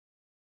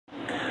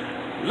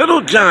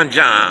Little John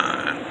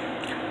John.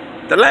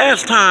 The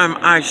last time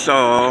I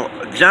saw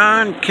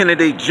John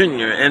Kennedy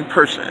Jr. in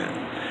person,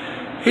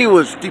 he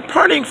was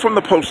departing from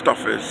the post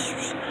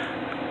office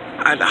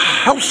at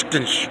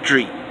Houston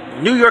Street,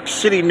 New York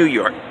City, New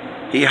York.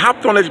 He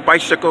hopped on his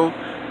bicycle,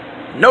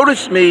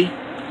 noticed me,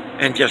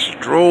 and just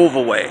drove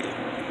away.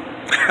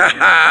 Ha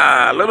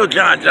ha, Little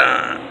John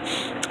John.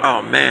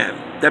 Oh man,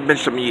 that's been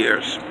some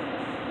years.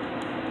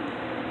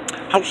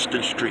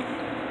 Houston Street,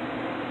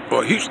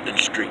 or Houston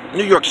Street,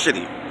 New York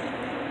City.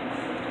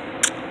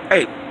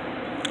 Hey,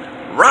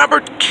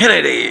 Robert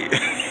Kennedy,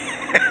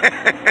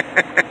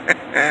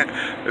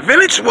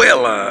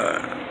 Venezuela.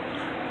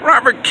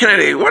 Robert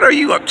Kennedy, what are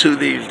you up to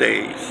these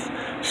days?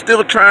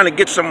 Still trying to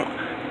get some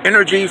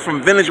energy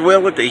from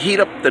Venezuela to heat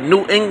up the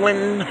New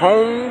England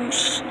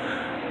homes?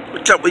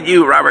 What's up with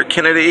you, Robert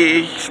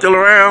Kennedy? Still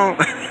around?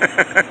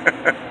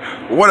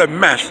 What a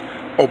mess.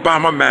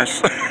 Obama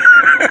mess.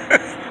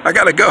 I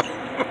gotta go.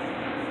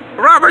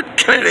 Robert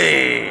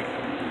Kennedy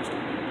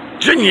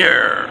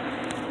Jr.